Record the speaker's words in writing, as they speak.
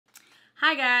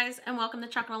Hi guys, and welcome to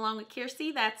Trucking Along with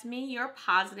Kearsey. That's me, your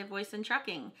positive voice in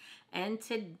trucking. And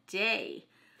today,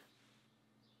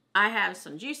 I have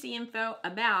some juicy info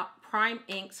about Prime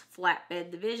Inc.'s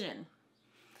flatbed division.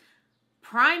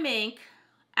 Prime Inc.,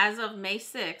 as of May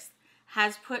 6th,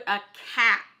 has put a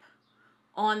cap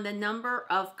on the number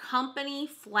of company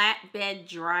flatbed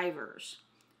drivers.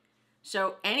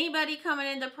 So anybody coming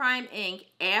into Prime Inc.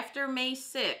 after May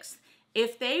 6th,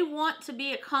 if they want to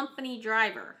be a company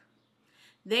driver,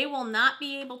 they will not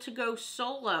be able to go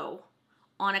solo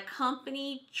on a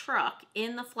company truck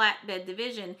in the flatbed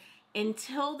division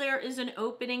until there is an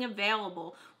opening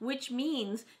available, which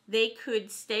means they could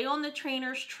stay on the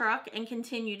trainer's truck and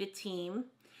continue to team.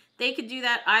 They could do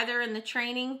that either in the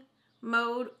training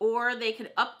mode or they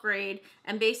could upgrade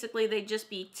and basically they'd just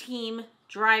be team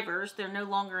drivers. They're no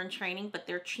longer in training, but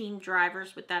they're team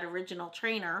drivers with that original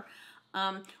trainer.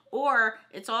 Or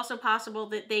it's also possible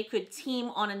that they could team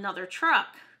on another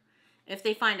truck. If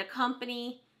they find a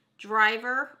company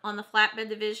driver on the flatbed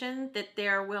division that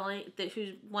they're willing,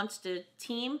 who wants to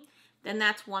team, then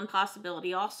that's one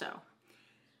possibility also.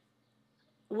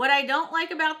 What I don't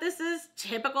like about this is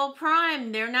typical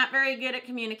Prime. They're not very good at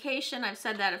communication. I've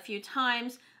said that a few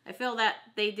times. I feel that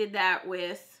they did that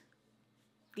with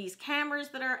these cameras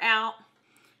that are out.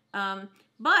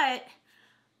 But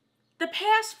the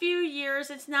past few years,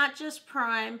 it's not just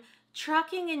Prime.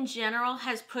 Trucking in general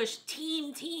has pushed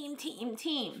team.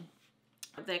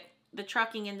 The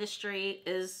trucking industry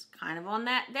is kind of on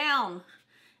that down.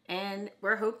 And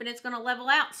we're hoping it's going to level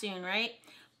out soon, right?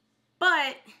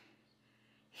 But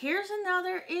here's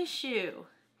another issue.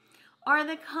 Are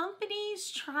the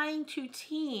companies trying to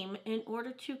team in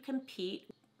order to compete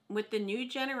with the new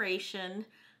generation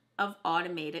of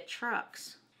automated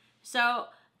trucks? So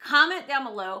comment down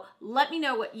below. Let me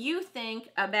know what you think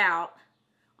about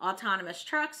autonomous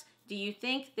trucks. Do you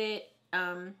think that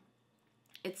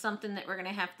it's something that we're going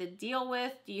to have to deal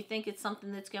with? Do you think it's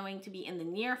something that's going to be in the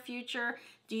near future?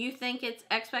 Do you think it's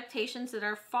expectations that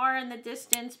are far in the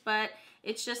distance, but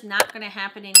it's just not going to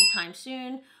happen anytime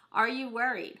soon? Are you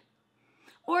worried?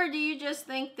 Or do you just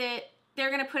think that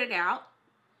they're going to put it out,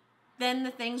 then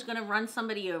the thing's going to run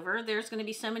somebody over, there's going to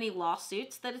be so many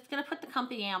lawsuits that it's going to put the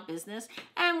company out of business,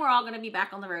 and we're all going to be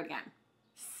back on the road again?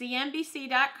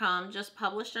 CNBC.com just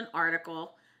published an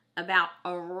article about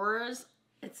Aurora's,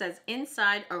 it says,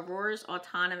 inside Aurora's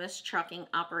autonomous trucking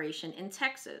operation in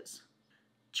Texas.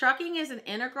 Trucking is an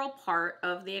integral part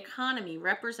of the economy,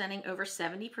 representing over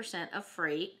 70% of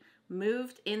freight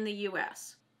moved in the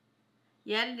U.S.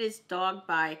 Yet it is dogged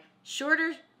by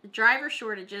driver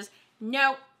shortages.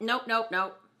 Nope.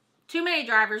 Too many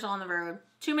drivers on the road.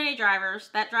 Too many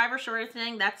drivers. That driver shortage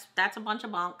thing, that's a bunch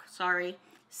of bunk. Sorry.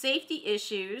 Safety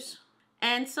issues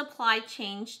and supply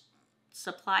chain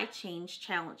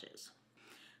challenges.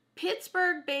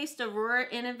 Pittsburgh-based Aurora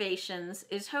Innovations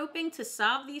is hoping to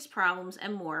solve these problems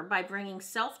and more by bringing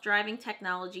self-driving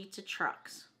technology to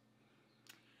trucks.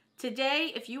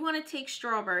 Today, if you want to take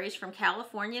strawberries from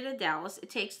California to Dallas,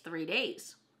 it takes 3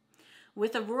 days.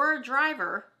 With Aurora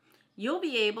Driver, you'll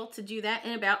be able to do that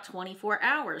in about 24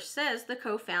 hours, says the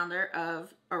co-founder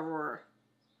of Aurora.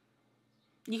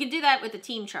 You can do that with a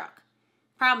team truck.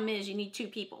 Problem is, you need 2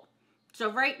 people.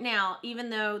 So right now, even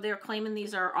though they're claiming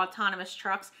these are autonomous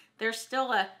trucks, there's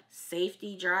still a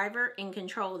safety driver in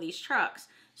control of these trucks.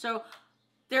 So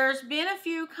there's been a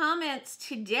few comments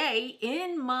today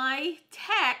in my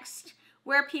text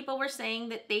where people were saying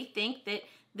that they think that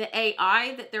the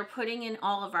AI that they're putting in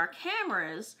all of our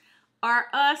cameras are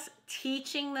us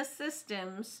teaching the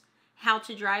systems how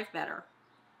to drive better.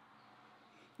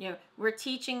 You know, we're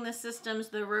teaching the systems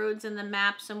the roads and the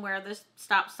maps and where the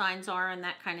stop signs are and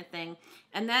that kind of thing.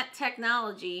 And that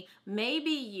technology may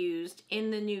be used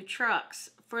in the new trucks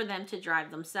for them to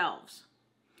drive themselves.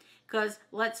 Because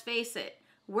let's face it,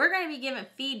 we're going to be given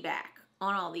feedback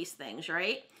on all these things,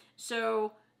 right?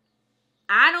 So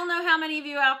I don't know how many of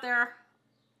you out there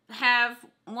have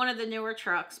one of the newer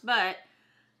trucks,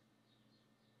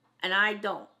 and I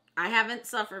don't. I haven't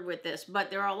suffered with this,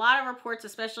 but there are a lot of reports,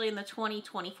 especially in the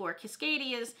 2024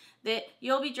 Cascadias, that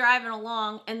you'll be driving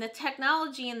along and the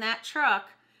technology in that truck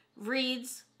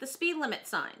reads the speed limit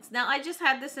signs. Now, I just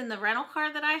had this in the rental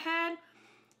car that I had.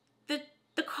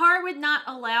 The car would not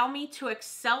allow me to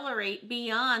accelerate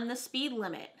beyond the speed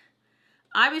limit.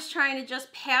 I was trying to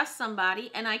just pass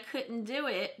somebody and I couldn't do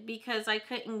it because I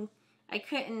couldn't,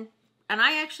 and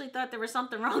I actually thought there was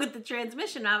something wrong with the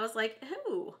transmission. I was like,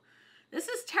 ooh. This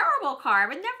is terrible car. I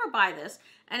would never buy this.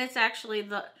 And it's actually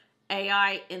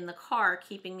AI in the car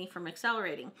keeping me from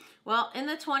accelerating. Well, in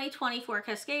the 2024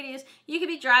 Cascadias, you could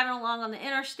be driving along on the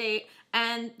interstate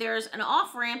and there's an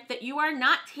off-ramp that you are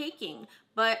not taking.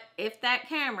 But if that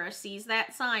camera sees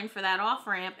that sign for that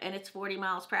off-ramp and it's 40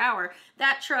 miles per hour,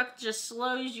 that truck just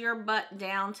slows your butt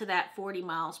down to that 40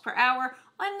 miles per hour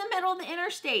in the middle of the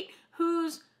interstate,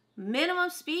 whose minimum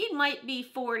speed might be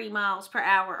 40 miles per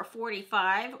hour or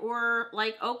 45, or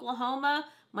like Oklahoma,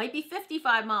 might be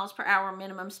 55 miles per hour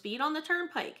minimum speed on the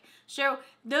turnpike. So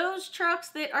those trucks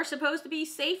that are supposed to be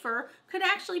safer could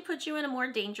actually put you in a more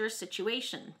dangerous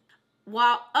situation.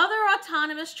 While other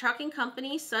autonomous trucking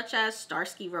companies such as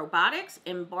Starsky Robotics,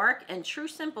 Embark, and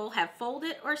TrueSimple have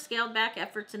folded or scaled back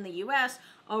efforts in the U.S.,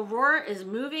 Aurora is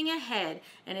moving ahead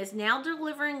and is now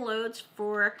delivering loads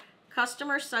for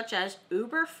customers such as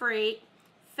Uber Freight,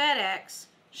 FedEx,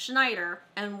 Schneider,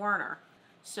 and Werner.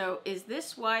 So is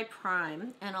this why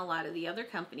Prime and a lot of the other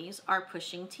companies are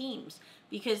pushing teams?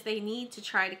 Because they need to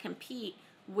try to compete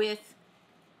with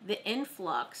the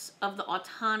influx of the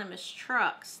autonomous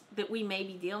trucks that we may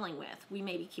be dealing with, we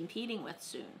may be competing with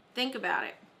soon. Think about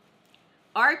it.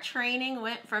 Our training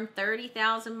went from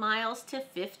 30,000 miles to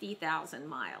 50,000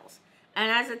 miles.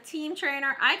 And as a team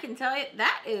trainer, I can tell you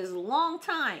that is a long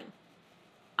time.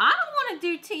 I don't want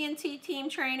to do TNT team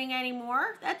training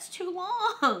anymore. That's too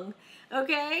long,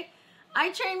 okay?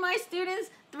 I train my students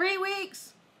 3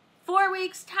 weeks, 4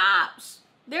 weeks tops.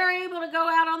 They're able to go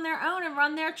out on their own and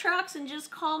run their trucks and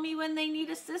just call me when they need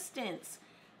assistance.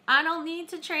 I don't need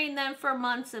to train them for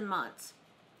months and months.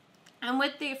 And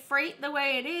with the freight the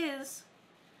way it is,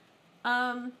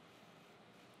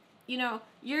 you know,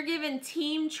 you're given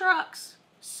team trucks,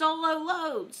 solo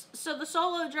loads. So the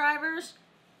solo drivers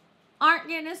aren't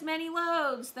getting as many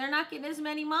loads. They're not getting as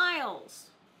many miles.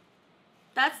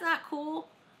 That's not cool.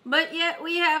 But yet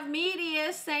we have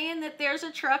media saying that there's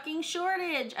a trucking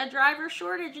shortage, a driver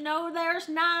shortage. No, there's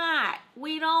not.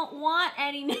 We don't want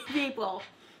any new people.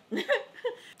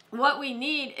 What we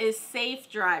need is safe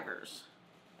drivers,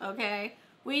 okay?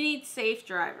 We need safe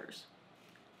drivers.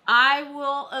 I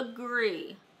will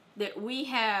agree that we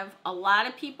have a lot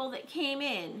of people that came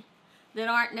in that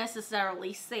aren't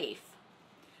necessarily safe.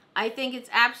 I think it's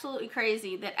absolutely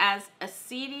crazy that as a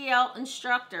CDL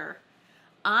instructor,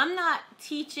 I'm not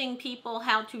teaching people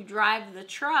how to drive the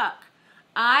truck.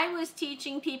 I was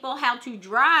teaching people how to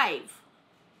drive.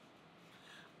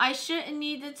 I shouldn't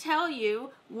need to tell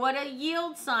you what a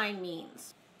yield sign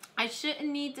means. I shouldn't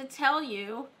need to tell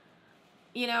you,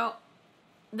 you know,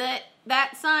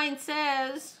 that sign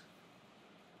says,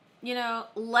 you know,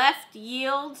 left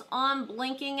yields on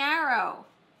blinking arrow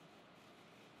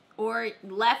or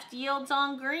left yields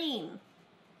on green.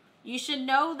 You should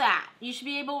know that. You should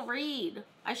be able to read.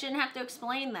 I shouldn't have to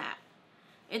explain that.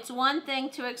 It's one thing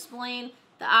to explain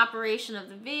the operation of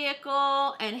the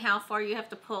vehicle and how far you have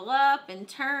to pull up and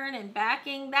turn and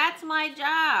backing. That's my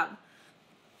job.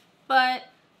 But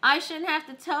I shouldn't have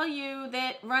to tell you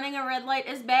that running a red light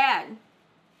is bad.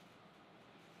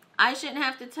 I shouldn't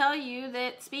have to tell you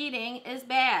that speeding is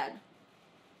bad.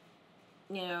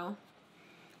 You know,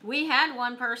 we had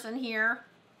one person here,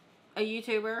 a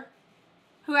YouTuber,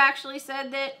 who actually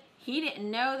said that he didn't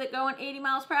know that going 80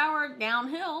 miles per hour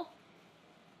downhill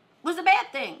was a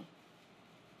bad thing.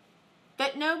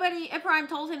 That nobody at Prime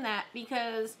told him that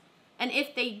because, and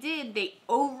if they did, they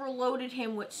overloaded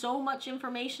him with so much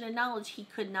information and knowledge he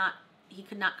could not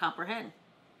comprehend.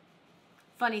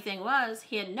 Funny thing was,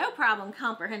 he had no problem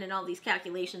comprehending all these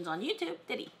calculations on YouTube,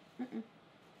 did he?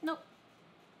 Nope.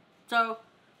 So,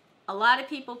 a lot of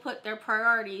people put their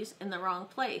priorities in the wrong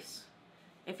place.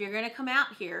 If you're going to come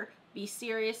out here, be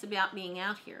serious about being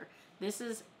out here. This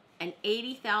is an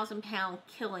 80,000 pound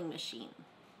killing machine.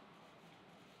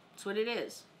 That's what it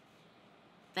is.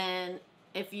 And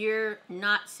if you're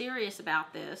not serious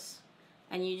about this,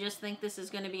 and you just think this is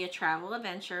going to be a travel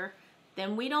adventure,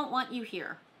 then we don't want you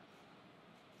here.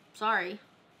 Sorry.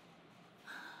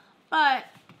 But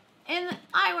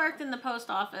I worked in the post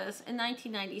office in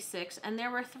 1996, and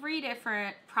there were 3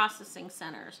 different processing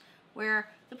centers where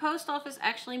the post office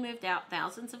actually moved out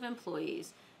thousands of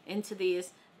employees into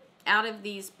out of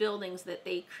these buildings that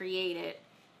they created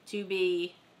to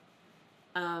be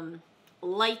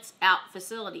lights out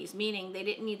facilities, meaning they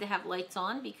didn't need to have lights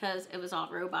on because it was all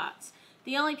robots.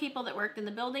 The only people that worked in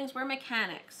the buildings were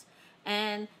mechanics.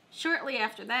 And shortly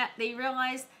after that, they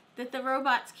realized that the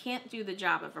robots can't do the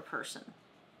job of a person.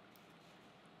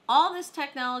 All this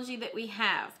technology that we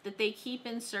have, that they keep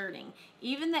inserting,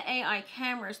 even the AI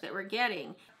cameras that we're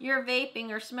getting, you're vaping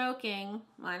or smoking,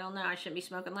 I don't know, I shouldn't be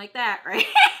smoking like that, right?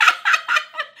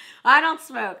 I don't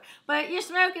smoke, but you're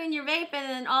smoking and you're vaping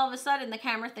and all of a sudden the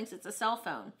camera thinks it's a cell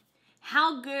phone.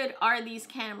 How good are these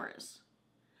cameras?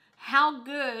 How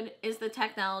good is the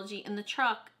technology in the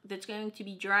truck that's going to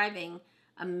be driving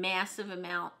a massive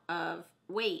amount of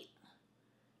weight?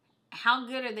 How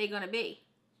good are they going to be?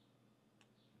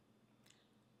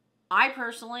 I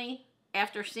personally,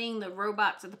 after seeing the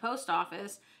robots at the post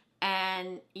office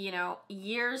and,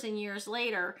 years and years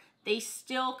later, they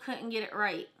still couldn't get it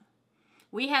right.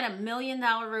 We had $1 million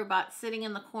robot sitting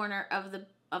in the corner of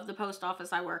the post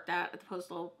office I worked at the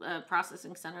postal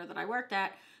processing center that I worked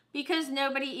at, because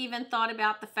nobody even thought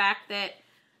about the fact that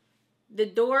the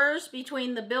doors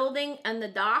between the building and the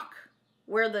dock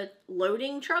where the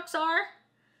loading trucks are,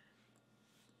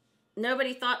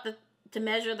 nobody thought to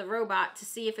measure the robot to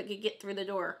see if it could get through the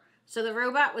door. So the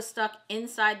robot was stuck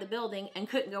inside the building and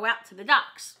couldn't go out to the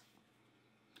docks.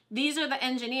 These are the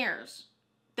engineers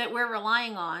that we're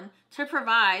relying on to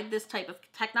provide this type of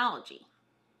technology.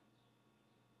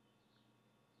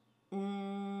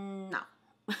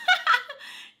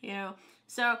 No.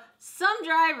 So some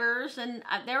drivers, and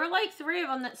there were like 3 of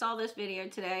them that saw this video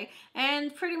today,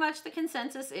 and pretty much the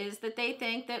consensus is that they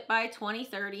think that by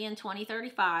 2030 and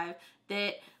 2035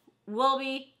 that we'll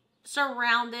be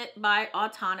surrounded by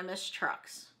autonomous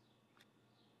trucks.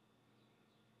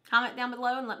 Comment down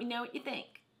below and let me know what you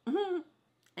think.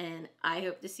 And I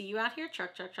hope to see you out here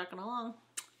trucking along.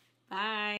 Bye.